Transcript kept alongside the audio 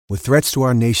With threats to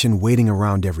our nation waiting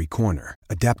around every corner,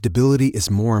 adaptability is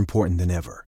more important than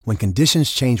ever. When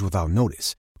conditions change without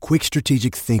notice, quick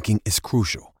strategic thinking is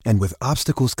crucial. And with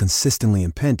obstacles consistently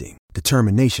impending,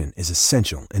 determination is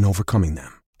essential in overcoming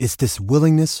them. It's this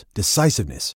willingness,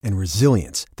 decisiveness, and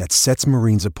resilience that sets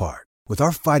Marines apart. With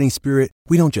our fighting spirit,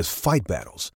 we don't just fight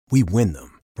battles, we win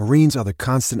them. Marines are the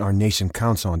constant our nation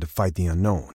counts on to fight the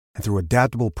unknown. And through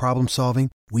adaptable problem solving,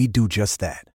 we do just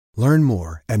that. Learn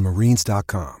more at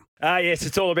marines.com. Yes,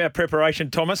 it's all about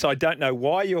preparation, Thomas. I don't know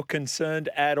why you're concerned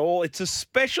at all. It's a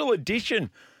special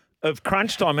edition of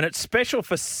Crunch Time, and it's special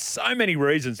for so many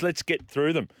reasons. Let's get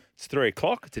through them. It's 3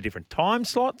 o'clock. It's a different time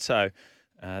slot, so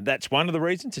that's one of the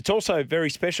reasons. It's also very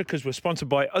special because we're sponsored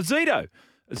by Ozito.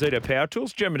 Ozito Power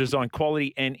Tools, German design,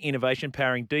 quality and innovation,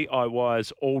 powering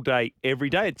DIYers all day,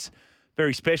 every day. It's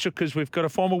very special because we've got a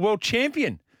former world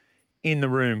champion in the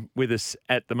room with us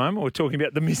at the moment. We're talking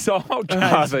about the missile. James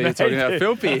I thought you were talking about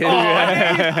Philpy.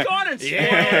 Yeah, you've got it.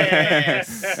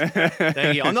 Yes.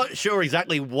 Thank you. I'm not sure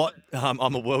exactly what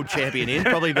I'm a world champion is.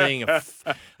 Probably being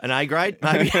an A grade,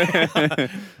 maybe.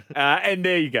 And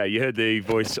there you go. You heard the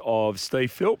voice of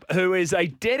Steve Philp, who is a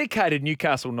dedicated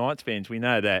Newcastle Knights fan. We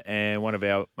know that. And one of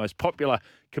our most popular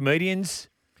comedians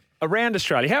around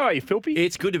Australia. How are you, Philpy?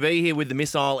 It's good to be here with the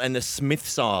missile and the Smith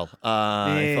style.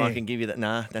 If I can give you that.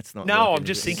 Nah, that's not. No, what I'm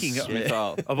just thinking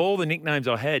Yeah. of all the nicknames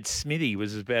I had, Smithy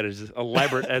was about as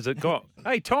elaborate as it got.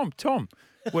 Hey, Tom,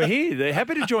 we're here. They're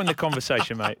happy to join the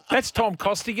conversation, mate. That's Tom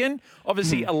Costigan,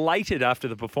 obviously elated after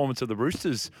the performance of the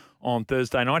Roosters on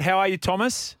Thursday night. How are you,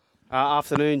 Thomas?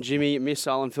 Afternoon, Jimmy,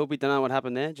 Missile and Philpy. Don't know what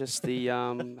happened there. Just the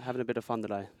having a bit of fun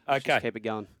today. Okay. Just keep it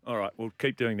going. All right, we'll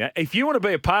keep doing that. If you want to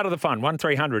be a part of the fun,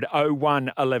 1300 01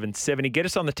 1170. Get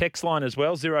us on the text line as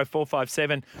well,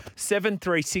 0457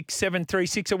 736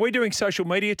 736. Are we doing social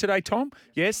media today, Tom?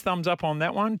 Yes, thumbs up on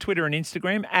that one. Twitter and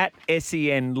Instagram at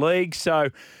SEN League. So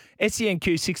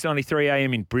SENQ 693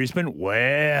 AM in Brisbane.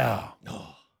 Wow.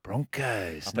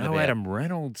 Broncos. No Adam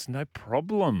Reynolds, no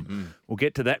problem. We'll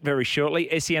get to that very shortly.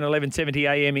 SEN 1170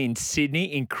 AM in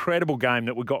Sydney. Incredible game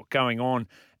that we've got going on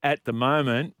at the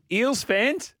moment. Eels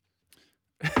fans?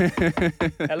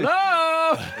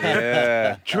 Hello?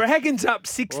 Yeah. Dragons up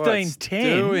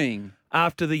 16-10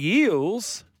 after the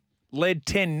Eels led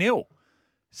 10-0.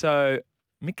 So,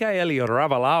 Mikaeli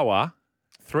Ravalawa,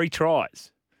 3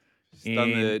 tries.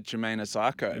 Done the Jermaine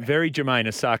Osako. Very Jermaine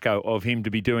Osako of him to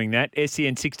be doing that.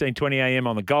 SEN 1620 AM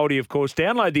on the Goldie, of course.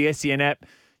 Download the SEN app.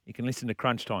 You can listen to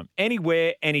Crunch Time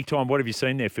anywhere, anytime. What have you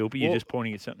seen there, Philpy? You're just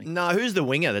pointing at something. No, who's the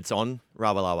winger that's on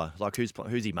Ravalawa? Like who's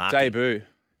he marking? Debut.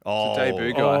 Oh,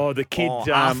 Debut guy. Oh, the kid.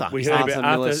 Arthur. We heard about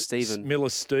Arthur Arthur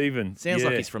Miller-Steven. Sounds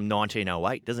like he's from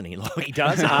 1908, doesn't he? Like He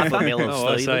does. Arthur Miller Oh,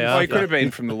 I say Stevens. Oh, he could have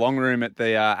been from the long room at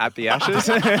the Ashes.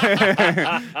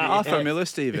 Arthur Miller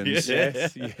Stevens.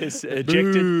 Yes.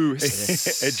 Ejected.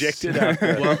 Ejected.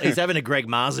 After. Well, he's having a Greg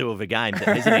Marzu of a game,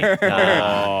 isn't he?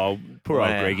 Oh, poor old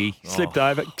Wow. Greggy. Slipped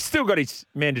over. Still got his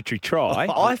mandatory try.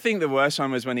 I think the worst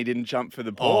one was when he didn't jump for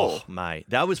the ball. Oh, mate,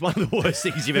 that was one of the worst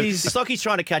things you've ever. It's like he's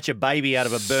trying to catch a baby out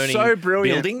of a burning So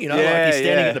brilliant. building. You know, Yeah, like he's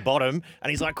standing yeah. at the bottom and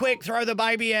he's like, "Quick, throw the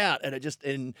baby out!"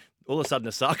 And all of a sudden,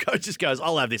 Asako just goes,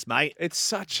 "I'll have this, mate."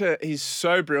 He's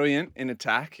so brilliant in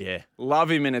attack. Yeah.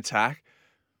 Love him in attack.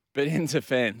 But in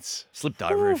defence. Slipped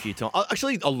over a few times.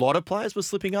 Actually, a lot of players were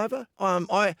slipping over.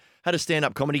 I had a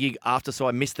stand-up comedy gig after, so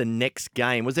I missed the next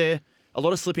game. Was there a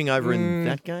lot of slipping over in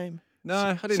that game? No,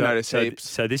 I didn't notice heaps.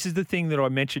 So this is the thing that I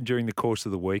mentioned during the course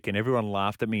of the week, and everyone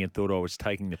laughed at me and thought I was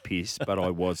taking the piss, but I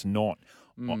was not.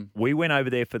 We went over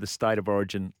there for the State of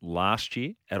Origin last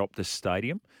year at Optus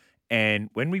Stadium, and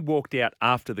when we walked out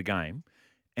after the game,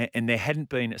 and there hadn't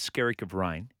been a skerrick of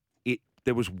rain,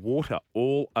 there was water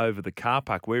all over the car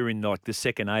park. We were in like the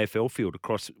second AFL field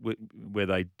across where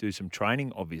they do some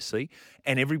training, obviously,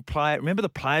 and every player. Remember, the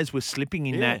players were slipping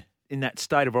in that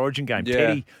State of Origin game. Yeah.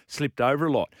 Teddy slipped over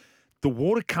a lot. The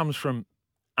water comes from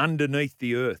underneath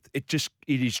the earth. It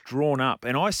is drawn up.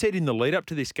 And I said in the lead up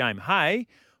to this game, hey,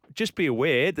 just be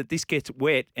aware that this gets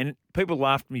wet. And people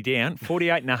laughed me down.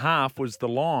 48.5 was the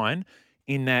line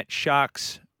in that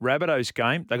Sharks Rabbitohs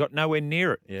game. They got nowhere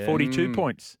near it. Yeah. 42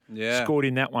 points scored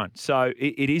in that one. So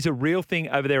it is a real thing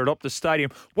over there at Optus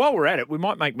Stadium. While we're at it, we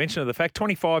might make mention of the fact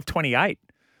 25-28,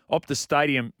 Optus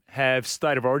Stadium have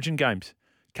State of Origin games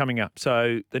coming up.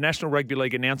 So the National Rugby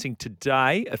League announcing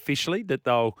today officially that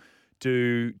they'll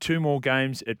do 2 more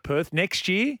games at Perth. Next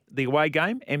year, the away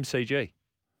game, MCG.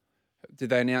 Did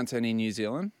they announce any in New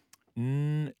Zealand?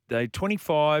 They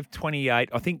 25, 28.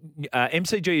 I think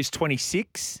MCG is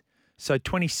 26. So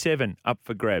 27 up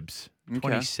for grabs. Okay.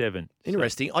 27.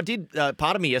 Interesting. I did,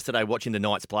 part of me yesterday watching the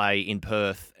Knights play in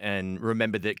Perth and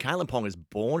remembered that Kalen Pong is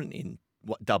born in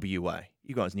WA.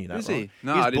 You guys knew that, Is right? he?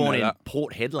 No, he was I didn't born know in that.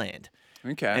 Port Hedland.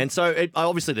 Okay. And so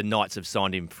obviously the Knights have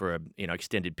signed him for a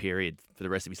extended period for the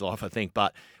rest of his life, I think.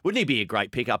 But wouldn't he be a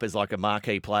great pickup as like a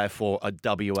marquee player for a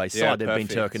WA side? Yeah, They've been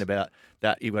perfect. talking about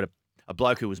that. You've got a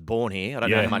bloke who was born here. I don't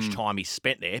know how much time he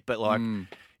spent there, but like,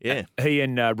 yeah. He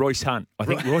and Royce Hunt. I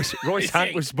think Royce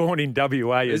Hunt was born in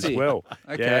WA as he? well.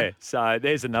 Okay. Yeah, so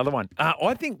there's another one.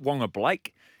 I think Wonga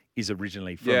Blake is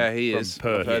originally from, he from is.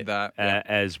 Perth I've heard that. Yeah.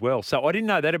 as well. So I didn't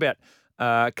know that about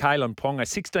Kalen Ponga.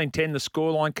 16-10 the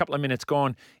scoreline, couple of minutes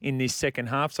gone in this second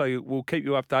half. So we'll keep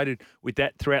you updated with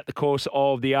that throughout the course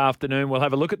of the afternoon. We'll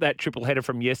have a look at that triple header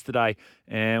from yesterday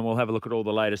and we'll have a look at all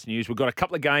the latest news. We've got a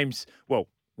couple of games,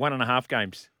 1.5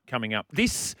 games coming up.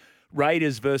 This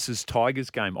Raiders versus Tigers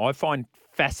game I find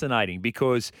fascinating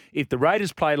because if the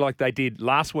Raiders play like they did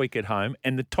last week at home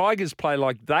and the Tigers play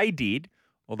like they did,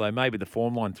 although maybe the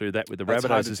form line through that with the That's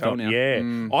hard Rabbitohs to is tell not. now.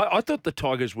 Yeah, I thought the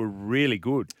Tigers were really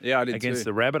good. Yeah, I did against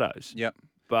too. the Rabbitohs. Yep.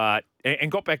 But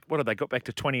and got back. What did they got back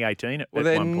to 2018 at Well,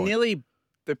 they're one point?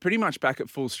 they're pretty much back at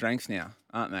full strength now,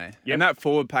 aren't they? Yep. And that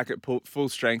forward pack at full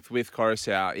strength with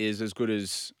Coruscant is as good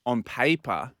as, on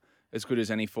paper, as good as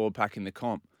any forward pack in the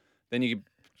comp. Then you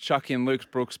chuck in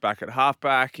Luke Brooks back at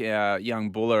halfback,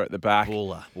 young Buller at the back.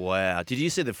 Buller. Wow. Did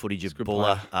you see the footage of good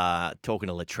Buller talking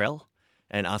to Latrell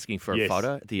and asking for a Yes.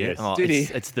 photo at the end? Yes. Oh, Did he?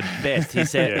 It's the best. He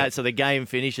said, Yeah. so the game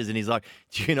finishes and he's like,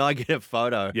 "Do I get a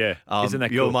photo? Yeah. Isn't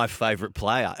that You're cool? my favourite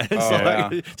player." It's, wow.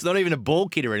 it's not even a ball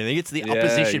kid or anything. It's the Yeah,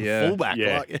 opposition yeah. fullback.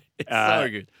 Yeah. Like, it's so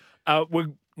good.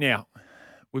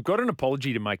 We've got an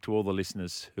apology to make to all the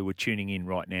listeners who were tuning in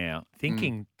right now,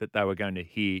 thinking that they were going to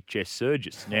hear Jess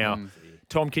Surgis. Now,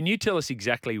 Tom, can you tell us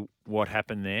exactly what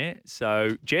happened there?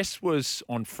 So Jess was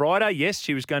on Friday. Yes,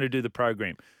 she was going to do the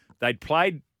program. They'd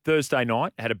played Thursday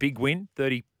night, had a big win,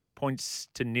 30 points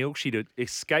to nil. She'd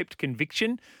escaped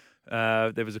conviction.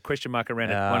 There was a question mark around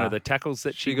one of the tackles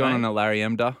that she She gone made. on a Larry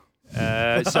Emder.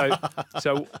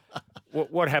 So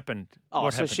what happened? Oh,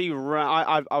 what so happened? she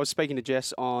ran. I was speaking to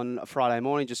Jess on a Friday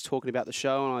morning, just talking about the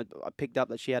show, and I picked up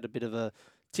that she had a bit of a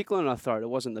tickle in her throat. It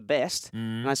wasn't the best.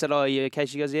 And I said, "Oh, you okay?"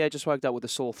 She goes, "Yeah, just woke up with a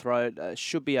sore throat.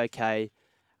 Should be okay."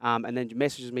 And then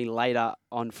messages me later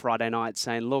on Friday night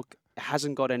saying, "Look, it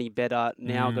hasn't got any better.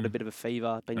 Now I've got a bit of a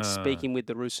fever. Been speaking with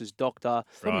the Roosters doctor."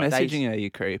 Stop Right. messaging her, you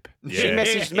creep. She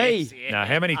messaged me. Now,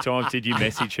 how many times did you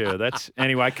message her?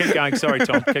 Anyway. Keep going. Sorry,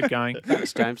 Tom. Keep going.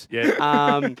 Thanks, James.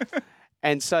 Yeah.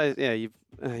 And so, yeah, you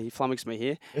flummoxed me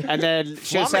here. And then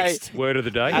she'll say, Flummoxed? Word of the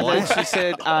day. and then she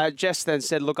said, Jess then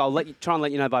said, "Look, I'll try and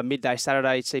let you know by midday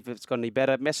Saturday, see if it's got any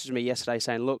better." Messaged me yesterday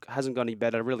saying, "Look, hasn't got any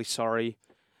better. Really sorry."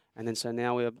 And then so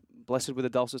now we're blessed with the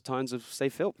dulcet tones of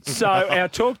Steve Phillips. So our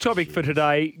talk topic for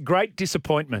today: great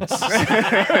disappointments. It's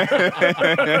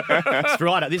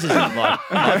right. This is like,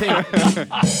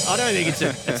 I don't think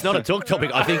it's not a talk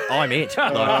topic. I think I'm it.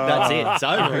 Like, that's it. It's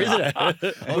over, isn't it?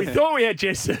 We thought we had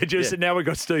Jess Surgis, and now we've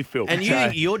got Steve Phil. And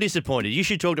you're disappointed. You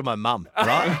should talk to my mum,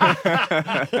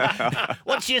 right?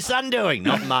 What's your son doing?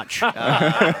 Not much.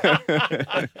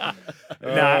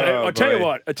 No, I'll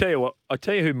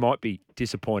tell you who might be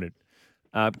disappointed.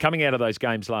 Coming out of those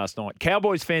games last night,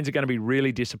 Cowboys fans are going to be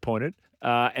really disappointed.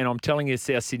 And I'm telling you,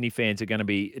 South Sydney fans are going to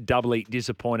be doubly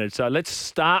disappointed. So let's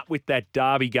start with that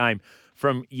derby game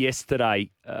from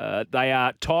yesterday. They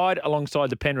are tied alongside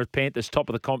the Penrith Panthers, top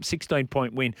of the comp,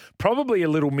 16-point win. Probably a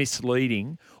little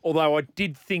misleading, although I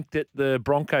did think that the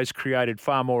Broncos created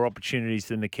far more opportunities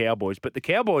than the Cowboys. But the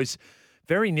Cowboys,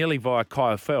 very nearly via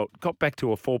Kyle Felt, got back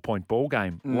to a 4-point ball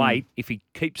game late. If he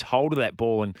keeps hold of that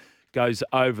ball and goes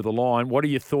over the line. What are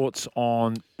your thoughts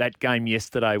on that game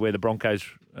yesterday where the Broncos,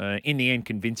 in the end,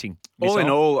 convincing? All in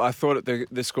all, I thought the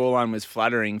scoreline was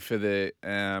flattering for the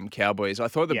Cowboys. I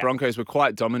thought the Broncos were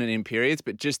quite dominant in periods,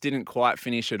 but just didn't quite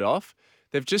finish it off.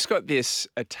 They've just got this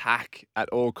attack at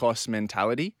all costs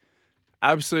mentality.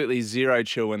 Absolutely zero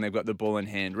chill when they've got the ball in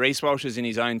hand. Reece Walsh is in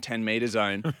his own 10-metre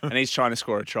zone and he's trying to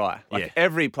score a try.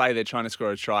 Every play they're trying to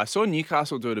score a try. I saw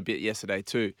Newcastle do it a bit yesterday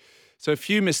too. So a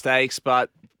few mistakes, but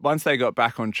once they got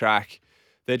back on track,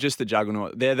 they're just the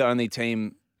juggernaut. They're the only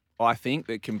team, I think,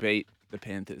 that can beat the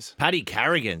Panthers. Paddy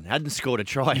Carrigan hadn't scored a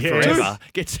try forever.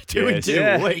 Gets two in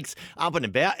 2 weeks, up and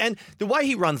about. And the way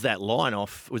he runs that line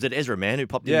off, was it Ezra Mann who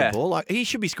popped in the ball? Like, he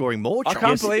should be scoring more I tries.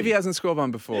 can't believe he hasn't scored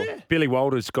one before. Billy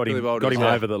Walters got him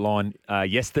over the line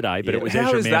yesterday, but it was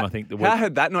Ezra Mann, I think, the week. How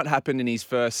had that not happened in his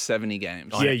first 70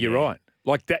 games? Yeah, you're right.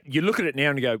 Like that, you look at it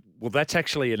now and you go, well, that's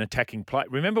actually an attacking play.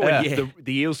 Remember when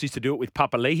the Eels used to do it with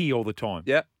Papali'i all the time?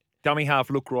 Yeah. dummy half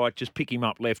look right, just pick him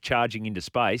up left, charging into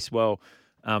space. Well,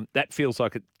 that feels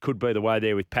like it could be the way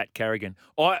there with Pat Carrigan.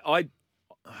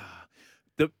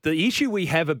 The issue we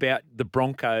have about the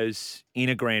Broncos in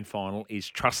a grand final is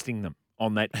trusting them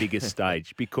on that biggest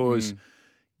stage because,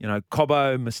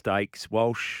 Cobbo mistakes,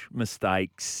 Walsh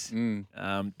mistakes,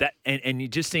 that and you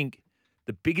just think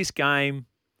the biggest game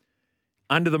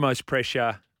under the most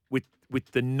pressure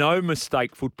with the no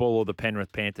mistake football or the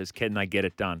Penrith Panthers, can they get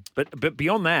it done? But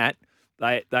beyond that,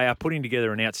 they are putting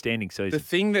together an outstanding season. The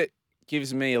thing that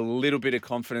gives me a little bit of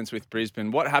confidence with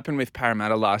Brisbane, what happened with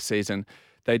Parramatta last season,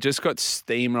 they just got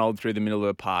steamrolled through the middle of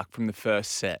the park from the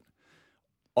first set.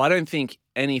 I don't think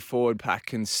any forward pack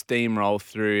can steamroll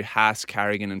through Haas,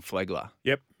 Carrigan and Flegler.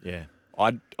 Yep. Yeah.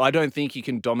 I don't think you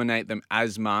can dominate them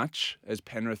as much as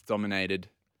Penrith dominated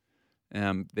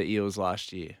the Eels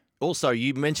last year. Also,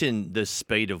 you mentioned the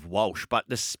speed of Walsh, but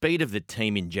the speed of the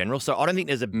team in general. So I don't think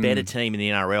there's a better team in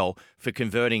the NRL for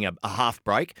converting a half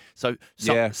break. So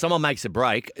someone makes a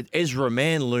break, Ezra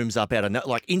Mann looms up out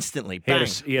of instantly. Bang.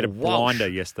 He had a blinder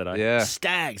yesterday. Yeah.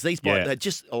 Staggs. These boys, they're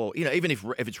just, even if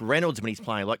it's Reynolds when he's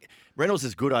playing, Reynolds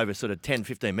is good over sort of 10,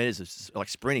 15 minutes of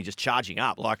sprinting, just charging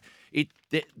up.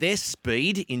 Their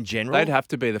speed in general. They'd have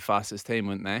to be the fastest team,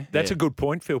 wouldn't they? That's a good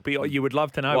point, Philpy. You would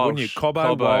love to know, Walsh, wouldn't you?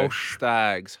 Cobbo, Walsh,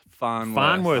 Staggs,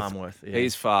 Farnworth. Yeah.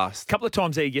 He's fast. A couple of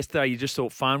times there yesterday, you just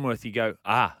thought Farnworth, you go,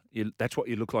 that's what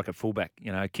you look like at fullback.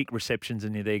 Kick receptions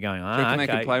and you're there going, Do you reckon they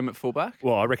could play him at fullback?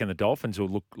 Well, I reckon the Dolphins will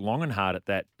look long and hard at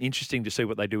that. Interesting to see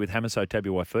what they do with Hamiso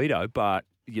Tabuai-Fidow, but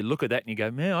you look at that and you go,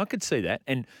 man, I could see that.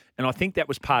 And I think that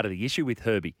was part of the issue with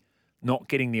Herbie, not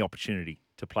getting the opportunity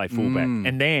to play fullback.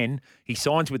 And then he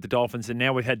signs with the Dolphins and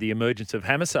now we've had the emergence of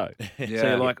Hamiso. So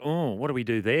you're like, oh, what do we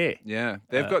do there? Yeah.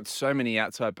 They've got so many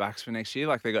outside backs for next year.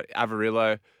 They got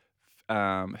Avarillo,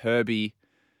 Herbie,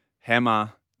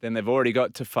 Hammer. Then they've already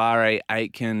got Tafare,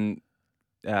 Aitken,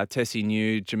 Tessie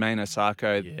New, Jermaine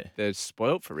Osako. Yeah. They're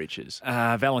spoilt for riches.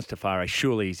 Valence Tafare,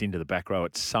 surely he's into the back row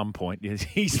at some point.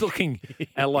 He's looking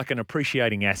like an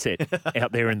appreciating asset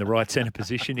out there in the right centre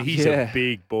position. He's a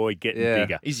big boy getting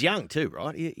bigger. He's young too,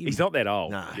 right? He's not that old.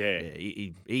 No, yeah.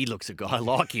 He looks a guy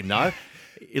like him, though.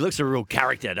 He looks a real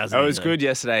character, doesn't he? It was good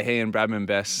yesterday, he and Bradman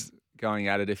Best going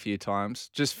at it a few times.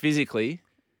 Just physically,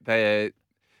 they're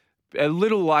a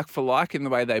little like for like in the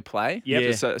way they play. Yep.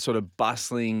 Just a sort of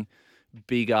bustling,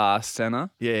 big-ass centre.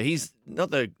 Yeah, he's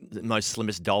not the most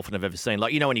slimmest dolphin I've ever seen.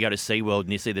 When you go to SeaWorld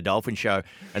and you see the dolphin show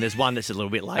and there's one that's a little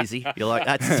bit lazy, you're like,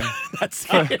 that's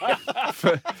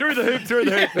Through the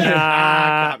hoop.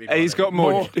 Nah, He's got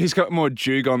more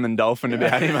dugong than dolphin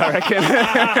about him, I reckon.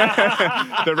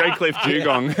 The Redcliffe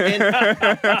dugong.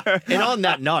 And on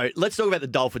that note, let's talk about the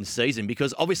Dolphins season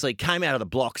because obviously it came out of the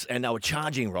blocks and they were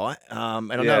charging, right?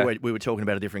 And I know we were talking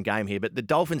about a different game here, but the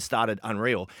Dolphins started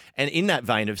unreal. And in that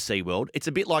vein of SeaWorld, it's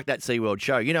a bit like that SeaWorld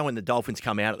show. When the Dolphins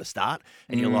come out at the start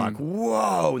and you're like,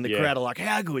 whoa, and the crowd are like,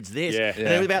 how good's this? Yeah. And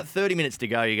then with about 30 minutes to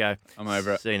go, you go, I'm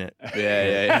over it. Seen it.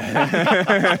 Yeah.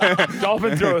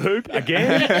 Dolphin through a hoop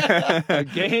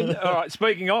again. All right.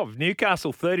 Speaking of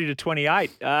Newcastle,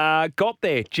 30-28, got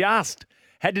there just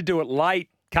had to do it late.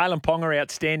 Kalen Ponga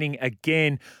outstanding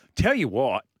again. Tell you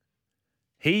what,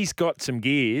 he's got some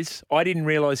gears. I didn't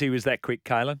realise he was that quick,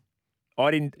 Kalen. I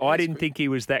didn't think he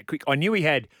was that quick. I knew he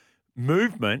had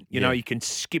movement. You can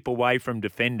skip away from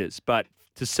defenders, but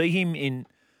to see him in,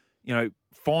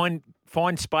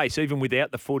 find space even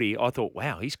without the footy, I thought,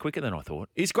 wow, he's quicker than I thought.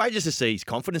 It's great just to see his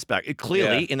confidence back.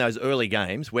 Clearly, in those early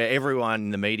games where everyone in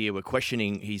the media were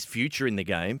questioning his future in the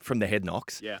game from the head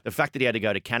knocks, the fact that he had to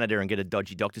go to Canada and get a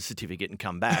dodgy doctor's certificate and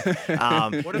come back.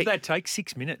 What did that take?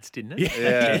 6 minutes, didn't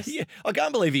it? Yeah. I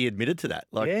can't believe he admitted to that.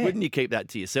 Wouldn't you keep that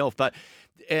to yourself? But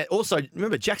also,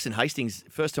 remember Jackson Hastings,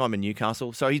 first time in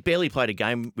Newcastle, so he's barely played a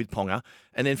game with Ponga,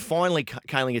 and then finally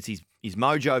Kalen gets his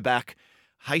mojo back.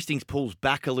 Hastings pulls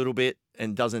back a little bit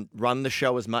and doesn't run the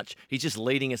show as much. He's just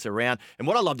leading us around. And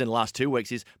what I loved in the last 2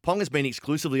 weeks is Ponga's been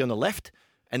exclusively on the left,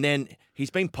 and then he's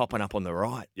been popping up on the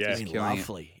right. Yeah. It's been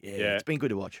lovely. Yeah, it's been good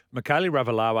to watch. Makali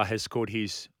Ravalawa has scored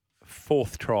his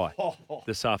fourth try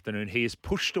this afternoon. He has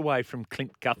pushed away from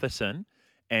Clint Gutherson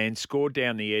and scored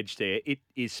down the edge there. It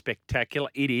is spectacular.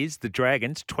 It is the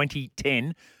Dragons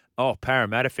 2010. Oh,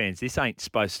 Parramatta fans, this ain't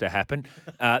supposed to happen.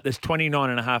 There's 29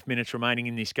 and a half minutes remaining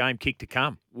in this game. Kick to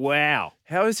come. Wow.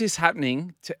 How is this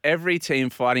happening to every team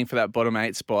fighting for that bottom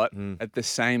 8 spot at the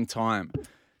same time?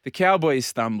 The Cowboys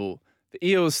stumble. The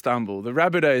Eels stumble. The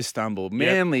Rabbitohs stumble.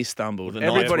 Manly stumbled.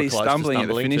 Everybody's stumbling at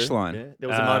the finish line. Yeah. There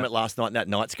was a moment last night in that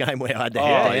Knights game where I had to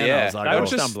I was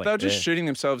like, they were just shooting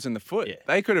themselves in the foot. Yeah.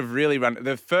 They could have really run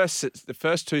the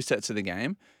first 2 sets of the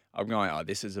game. I'm going,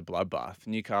 this is a bloodbath.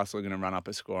 Newcastle are going to run up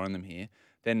a score on them here.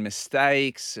 then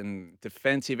mistakes and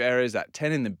defensive errors. That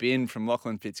 10 in the bin from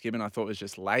Lachlan Fitzgibbon I thought was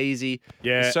just lazy.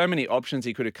 Yeah. There's so many options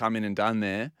he could have come in and done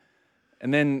there.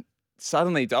 And then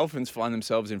suddenly Dolphins find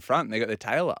themselves in front and they got their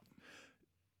tail up.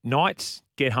 Knights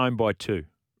get home by 2.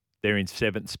 They're in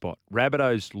 7th spot.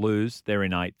 Rabbitohs lose. They're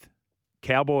in 8th.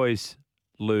 Cowboys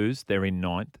lose. They're in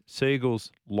 9th.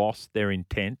 Seagulls lost. They're in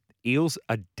 10th. Eels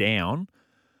are down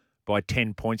by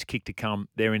 10 points. Kick to come.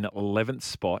 They're in the 11th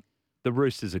spot. The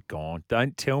Roosters are gone.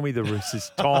 Don't tell me the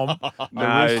Roosters, Tom.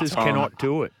 No, the Roosters Tom. cannot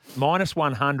do it. Minus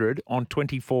 100 on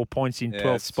 24 points in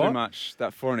 12th It's spot. too much.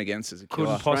 That for and against is a killer.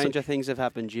 Couldn't possibly. Stranger things have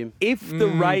happened, Jim. If the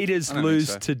Raiders I don't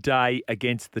lose think so. today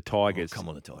against the Tigers, come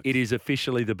on, the Tigers. it is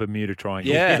officially the Bermuda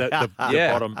Triangle. Yeah. the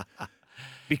Yeah. bottom.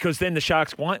 Because then the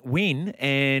Sharks won't win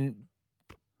and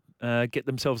get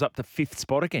themselves up to 5th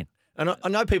spot again. And I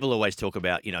know people always talk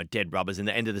about, dead rubbers in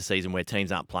the end of the season where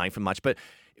teams aren't playing for much. But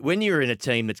when you're in a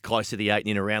team that's close to the 8 and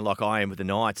in around like I am with the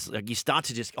Knights, like you start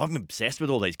to I'm obsessed with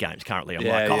all these games currently. I'm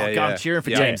I'm cheering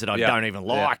for teams that I don't even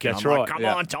like. And That's I'm right. like, come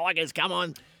on, Tigers, come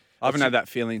on. I haven't had that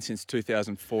feeling since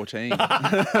 2014.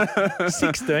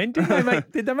 16?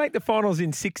 Did they make the finals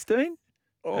in 16?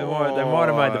 They might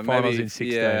have made the finals in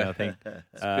 16, I think.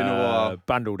 It's been a while.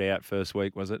 Bundled out first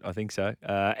week, was it? I think so.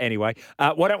 Anyway,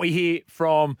 why don't we hear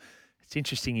from... It's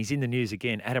interesting. He's in the news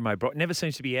again. Adam O'Brien never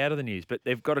seems to be out of the news, but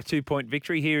they've got a 2-point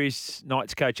victory. Here is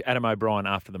Knights coach Adam O'Brien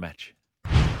after the match.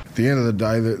 At the end of the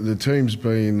day, the team's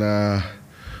been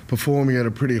performing at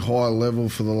a pretty high level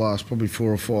for the last probably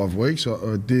 4 or 5 weeks.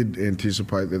 I did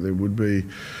anticipate that there would be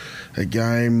a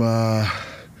game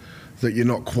that you're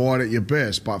not quite at your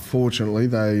best, but fortunately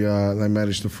they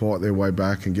managed to fight their way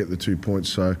back and get the 2 points.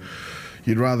 So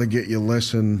you'd rather get your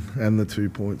lesson and the 2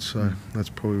 points. So that's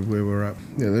probably where we're at.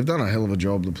 Yeah, they've done a hell of a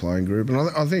job, the playing group. And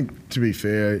I think, to be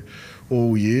fair,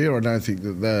 all year, I don't think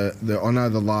that I know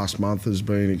the last month has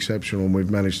been exceptional and we've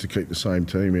managed to keep the same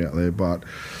team out there, but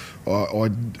I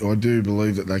do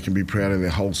believe that they can be proud of their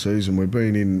whole season. We've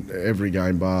been in every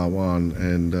game bar one,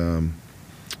 and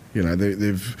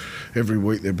they've every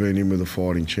week they've been in with a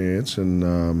fighting chance,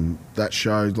 and that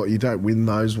shows. Like, you don't win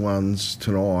those ones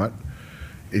tonight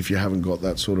if you haven't got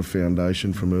that sort of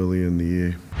foundation from early in the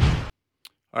year.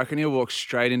 I reckon he'll walk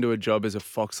straight into a job as a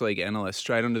Fox League analyst,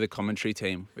 straight onto the commentary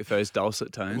team with those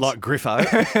dulcet tones. Like Griffo.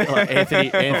 Like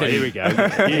Anthony. Oh, here we go.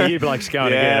 You Blake's going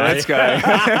again. Let's go.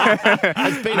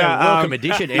 It's been a welcome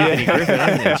addition, Anthony Griffin,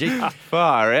 hasn't it? Gee.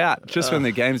 Far out. Just when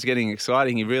the game's getting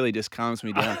exciting, he really just calms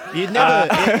me down. You'd never...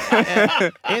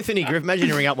 Anthony Griffin, imagine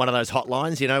you ring up one of those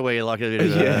hotlines, where you're like a bit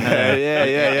of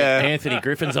Yeah. Anthony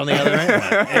Griffin's on the other end.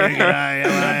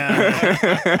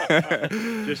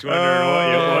 Just wondering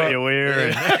what you're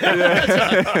wearing.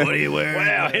 What are you wearing?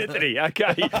 Wow, Anthony.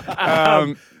 Okay.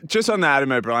 Just on the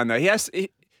Adam O'Brien, though,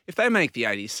 if they make the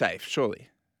 8, he's safe, surely.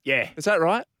 Yeah. Is that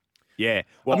right? Yeah.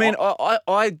 Well, I mean,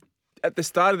 I at the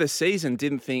start of the season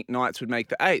didn't think Knights would make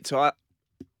the 8. So,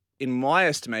 in my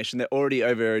estimation, they're already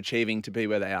overachieving to be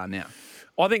where they are now.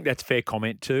 I think that's fair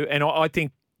comment too. And I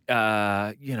think,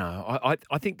 I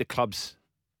think the club's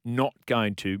not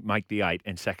going to make the 8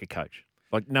 and sack a coach.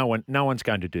 Like, no one's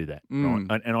going to do that.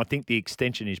 Right? And I think the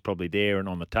extension is probably there and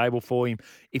on the table for him.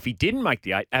 If he didn't make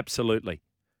the 8, absolutely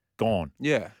gone.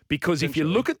 Yeah. Because if you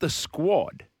look at the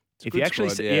squad, if you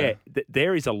actually see,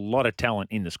 there is a lot of talent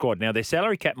in the squad. Now, their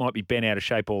salary cap might be bent out of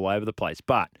shape all over the place,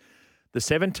 but the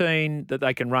 17 that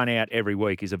they can run out every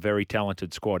week is a very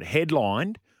talented squad,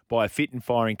 headlined by a fit and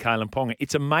firing Kalen Ponga.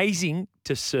 It's amazing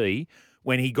to see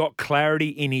when he got clarity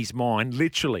in his mind,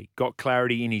 literally got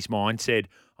clarity in his mind, said,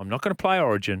 I'm not going to play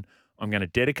Origin. I'm going to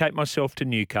dedicate myself to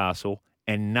Newcastle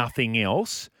and nothing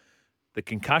else. The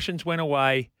concussions went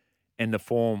away and the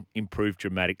form improved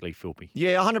dramatically, Philby.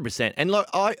 Yeah, 100%. And look,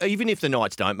 even if the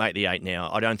Knights don't make the 8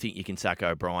 now, I don't think you can sack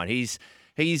O'Brien. He's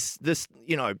this,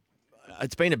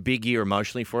 it's been a big year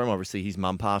emotionally for him. Obviously, his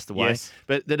mum passed away. Yes.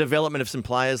 But the development of some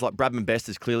players like Bradman Best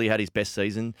has clearly had his best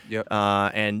season. Yep.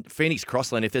 And Phoenix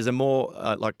Crossland, if there's a more,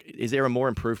 is there a more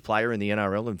improved player in the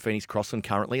NRL than Phoenix Crossland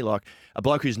currently? Like a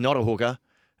bloke who's not a hooker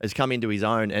has come into his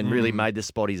own and really made this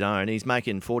spot his own. He's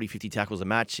making 40, 50 tackles a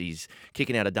match. He's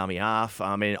kicking out a dummy half.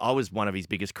 I mean, I was one of his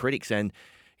biggest critics, and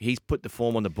he's put the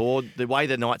form on the board. The way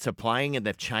the Knights are playing, and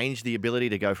they've changed the ability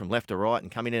to go from left to right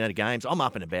and come in and out of games. I'm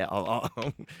up and about.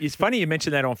 It's funny you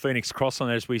mentioned that on Phoenix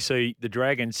Crossland as we see the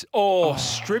Dragons,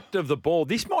 stripped of the ball.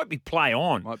 This might be play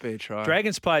on. Might be a try.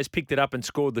 Dragons players picked it up and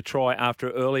scored the try after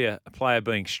earlier a player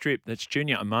being stripped. That's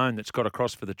Junior Amon that's got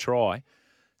across for the try.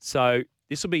 So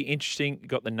this will be interesting. You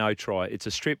got the no try. It's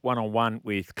a strip one-on-one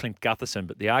with Clint Gutherson,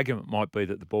 but the argument might be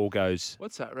that the ball goes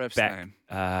What's that ref's back. name?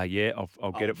 I'll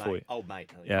get it for you. Old mate.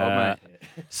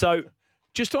 So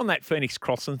Just on that Phoenix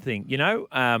Crossland thing,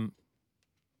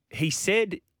 he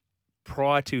said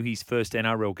prior to his first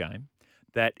NRL game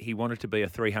that he wanted to be a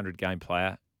 300-game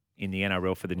player in the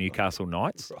NRL for the Newcastle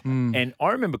Knights. And I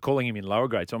remember calling him in lower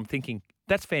grade, so I'm thinking,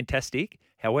 that's fantastic.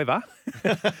 However,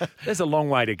 there's a long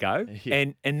way to go. Yeah.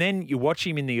 And then you watch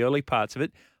him in the early parts of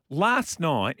it. Last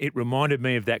night, it reminded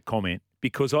me of that comment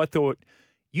because I thought,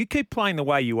 you keep playing the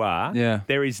way you are. Yeah.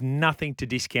 There is nothing to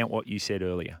discount what you said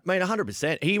earlier. Mate,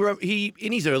 100%. He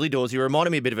in his early doors, he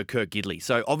reminded me a bit of a Kirk Gidley.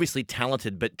 So obviously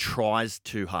talented, but tries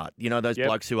too hard. You know, those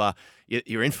blokes who are,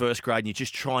 you're in first grade and you're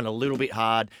just trying a little bit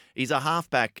hard. He's a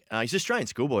halfback. He's an Australian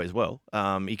schoolboy as well.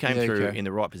 He came through in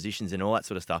the right positions and all that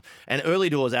sort of stuff. And early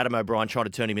doors, Adam O'Brien tried to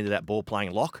turn him into that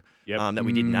ball-playing lock that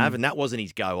we didn't have, and that wasn't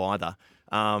his go either.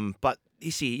 But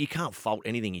this year, you can't fault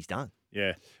anything he's done.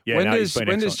 Yeah. When does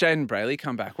Jaden Brayley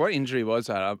come back? What injury was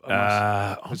that?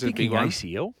 Was it a big one?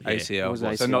 ACL.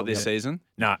 ACL. So not this season?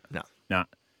 No.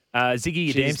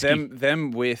 Ziggy Adamski.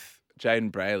 Them with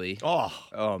Jaden Brayley.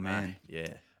 Oh man.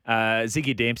 Yeah.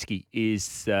 Ziggy Adamski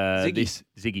is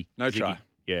Ziggy. No try.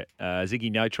 Yeah. Ziggy,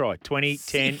 no try.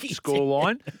 2010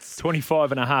 scoreline,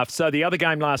 25.5. So the other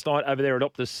game last night over there at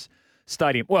Optus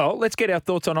Stadium. Well, let's get our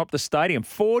thoughts on Optus Stadium.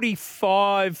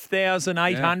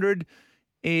 45,800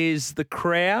 is the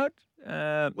crowd.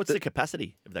 What's the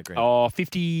capacity of that ground?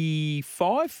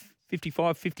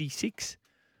 55, 56.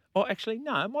 Oh, actually,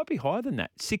 no, it might be higher than that.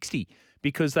 60,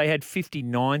 because they had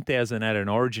 59,000 at an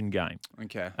Origin game.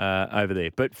 Okay. Over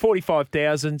there. But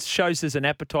 45,000 shows there's an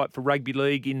appetite for rugby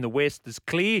league in the West. It's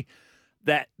clear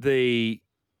that the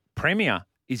Premier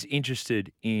is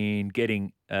interested in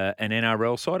getting an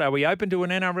NRL side. Are we open to an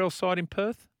NRL side in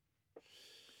Perth?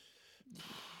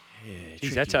 Yeah,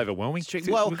 geez, that's overwhelming.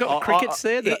 Well, we've got crickets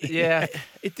there.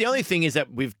 The only thing is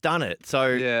that we've done it.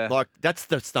 So, that's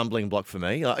the stumbling block for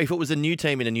me. Like, if it was a new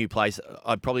team in a new place,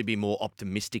 I'd probably be more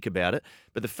optimistic about it.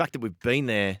 But the fact that we've been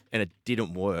there and it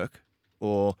didn't work,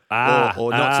 or not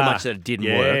so much that it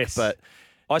didn't work, but...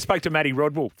 I spoke to Matty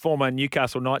Rodwell, former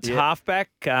Newcastle Knights halfback,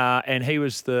 and he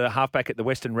was the halfback at the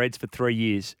Western Reds for 3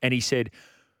 years. And he said,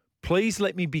 please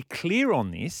let me be clear on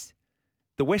this.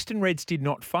 The Western Reds did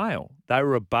not fail. They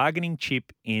were a bargaining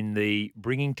chip in the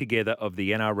bringing together of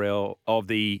the NRL, of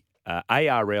the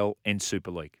ARL and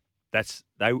Super League. They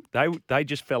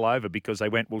just fell over because they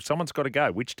went, well, someone's got to go.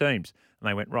 Which teams? And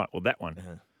they went, right, well, that one.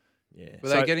 Were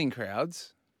they getting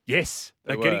crowds? Yes,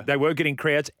 they were getting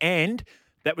crowds, and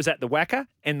that was at the WACA,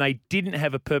 and they didn't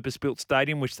have a purpose-built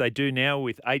stadium, which they do now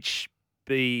with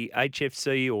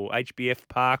HFC or HBF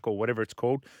Park or whatever it's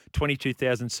called,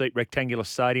 22,000-seat rectangular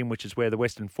stadium, which is where the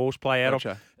Western Force play out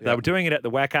of. They were doing it at the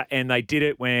WACA, and they did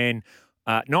it when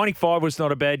 95 was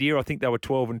not a bad year. I think they were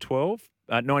 12-12.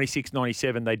 96,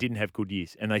 97, they didn't have good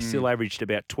years, and they still averaged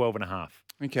about 12.5.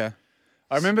 Okay.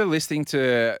 I remember listening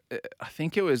to, I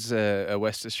think it was a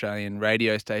West Australian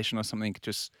radio station or something,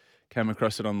 just came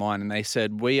across it online, and they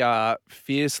said, we are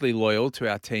fiercely loyal to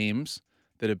our teams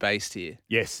that are based here.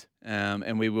 Yes.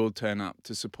 And we will turn up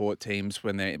to support teams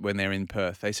when they're in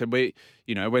Perth. They said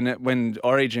when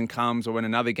Origin comes or when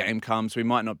another game comes, we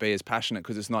might not be as passionate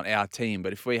because it's not our team.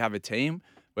 But if we have a team,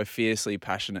 we're fiercely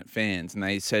passionate fans. And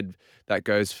they said that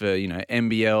goes for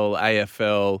NBL,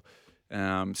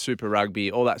 AFL, Super Rugby,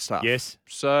 all that stuff. Yes.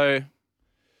 So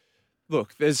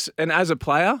look, as a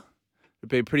player, it'd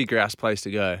be a pretty grouse place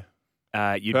to go.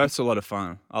 Perth's a lot of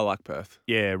fun. I like Perth.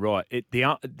 Yeah, right.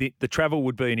 The travel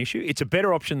would be an issue. It's a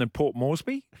better option than Port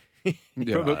Moresby.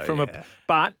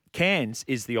 But Cairns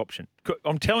is the option.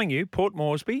 I'm telling you, Port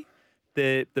Moresby,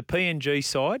 the PNG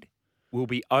side will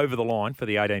be over the line for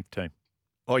the 18th team.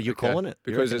 Oh, you're calling it?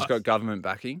 Because it's got government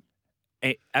backing?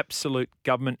 Absolute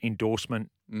government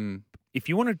endorsement. If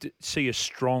you wanted to see a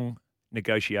strong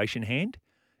negotiation hand,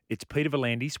 it's Peter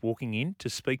V'landys walking in to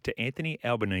speak to Anthony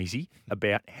Albanese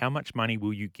about how much money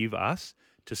will you give us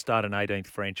to start an 18th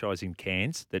franchise in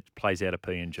Cairns that plays out of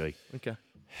PNG. Okay.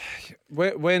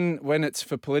 When it's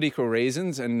for political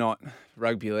reasons and not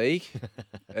rugby league,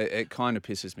 it kind of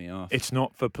pisses me off. It's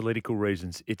not for political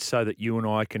reasons. It's so that you and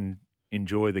I can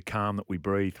enjoy the calm that we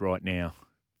breathe right now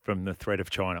from the threat of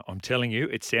China. I'm telling you,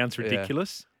 it sounds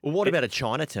ridiculous. Well, what about a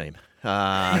China team?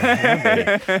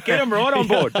 Get them right on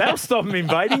board. That'll stop them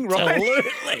invading, right?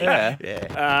 Absolutely.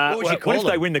 Yeah. What if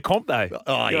they win the comp, though?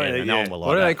 Oh, yeah. No one will like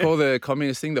what do that. they call the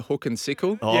communist thing? The hook and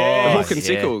sickle? Oh, yeah. The hook and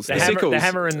sickles. The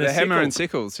hammer and the hammer and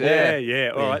sickles.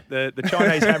 Yeah. All right. The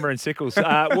Chinese hammer and sickles.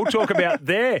 We'll talk about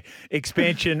their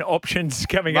expansion options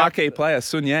coming up. Marquee player,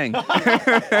 Sun Yang.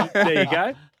 There you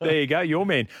go. There you go, your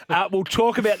man. We'll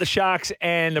talk about the Sharks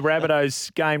and the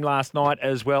Rabbitohs game last night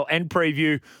as well and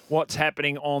preview what's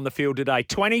happening on the field today.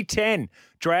 2010,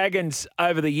 Dragons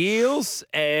over the Eels.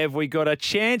 Have we got a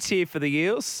chance here for the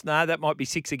Eels? No, that might be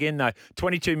 6 again, though.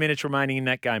 22 minutes remaining in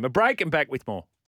that game. A break and back with more.